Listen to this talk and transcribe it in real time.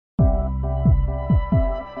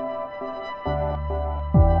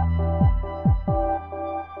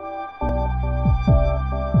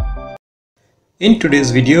In today's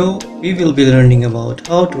video, we will be learning about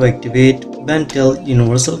how to activate Bentel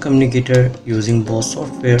Universal Communicator using BOSS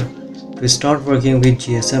software to start working with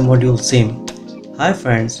GSM module SIM. Hi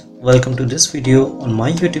friends, welcome to this video on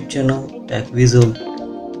my YouTube channel Tech Visual.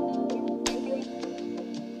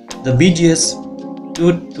 The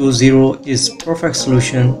BGS220 is perfect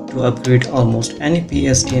solution to upgrade almost any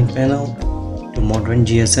PSTN panel to modern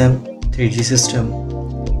GSM 3G system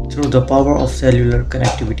through the power of cellular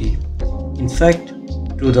connectivity. In fact,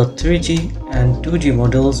 through the 3G and 2G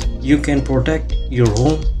models, you can protect your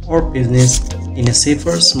home or business in a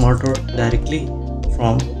safer, smarter directly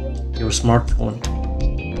from your smartphone.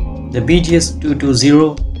 The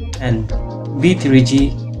BGS220 and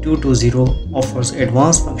B3G220 offers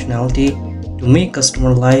advanced functionality to make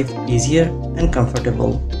customer life easier and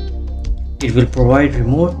comfortable. It will provide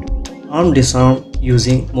remote arm disarm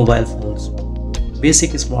using mobile phones.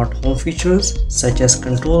 Basic smart home features such as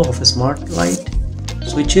control of a smart light,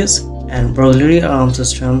 switches and burglary alarm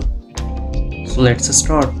system. So let's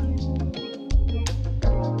start.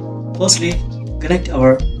 Firstly, connect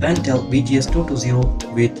our Bentel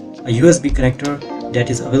BGS220 with a USB connector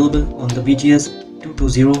that is available on the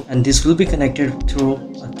BGS220, and this will be connected through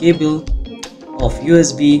a cable of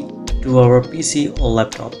USB to our PC or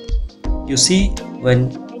laptop. You see,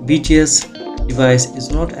 when BGS device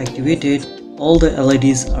is not activated, all the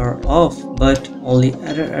LEDs are off, but only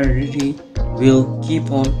other LED will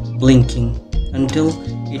keep on blinking until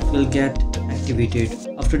it will get activated.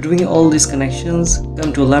 After doing all these connections,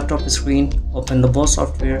 come to a laptop screen, open the BOSS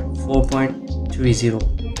software 4.30.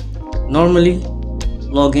 Normally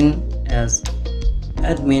log in as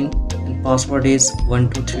admin and password is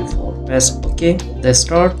 1234. Press OK. The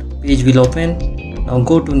start page will open. Now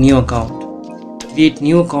go to new account. Create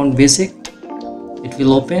new account basic. It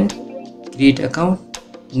will open. Create account,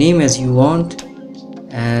 name as you want,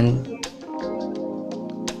 and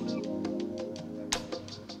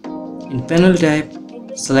in panel type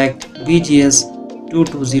select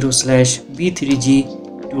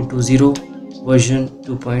BGS220/B3G220 version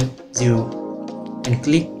 2.0 and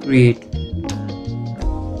click create.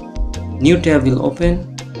 New tab will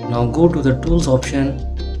open. Now go to the tools option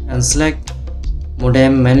and select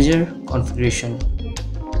modem manager configuration.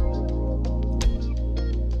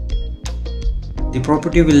 The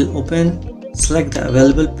property will open. Select the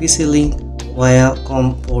available PC link via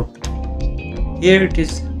COM port. Here it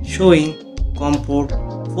is showing COM port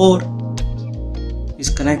 4 is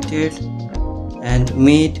connected and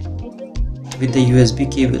made with the USB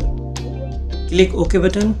cable. Click OK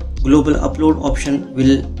button. Global upload option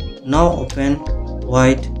will now open.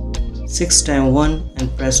 Write 6x1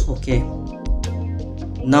 and press OK.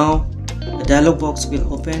 Now a dialog box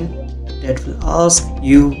will open that will ask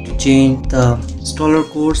you to change the installer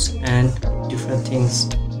codes and different things.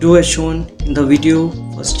 Do as shown in the video.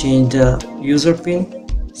 First change the user pin,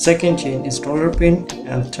 second change installer pin,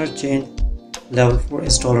 and third change level 4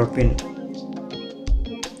 installer pin.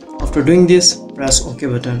 After doing this, press OK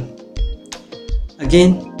button.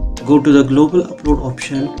 Again, go to the global upload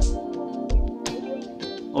option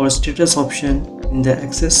or status option. In the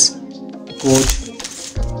access code,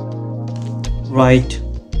 write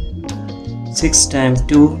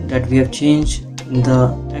 6x2 that we have changed in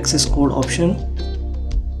the access code option.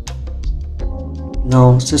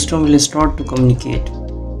 Now system will start to communicate.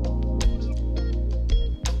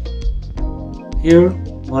 Here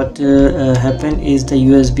what happened is the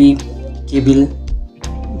USB cable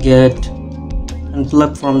get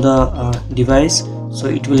unplugged from the device, so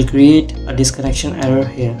it will create a disconnection error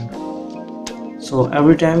here. So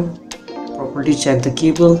every time properly check the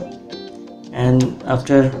cable, and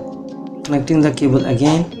after connecting the cable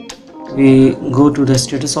again, we go to the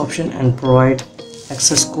status option and provide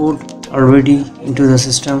access code already into the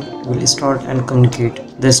system. Will start and communicate.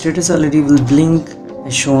 The status LED will blink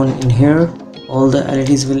as shown in here. All the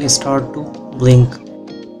LEDs will start to blink.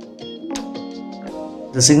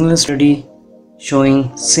 The signal is ready,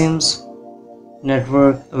 showing SIMs,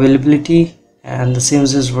 network availability, and the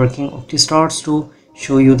SIMs is working. It starts to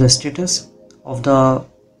show you the status of the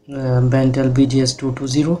Bentel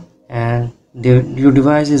BGS220, and your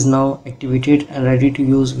device is now activated and ready to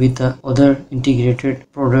use with the other integrated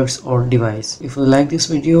products or device. If you like this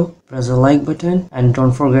video, press the like button and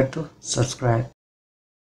don't forget to subscribe.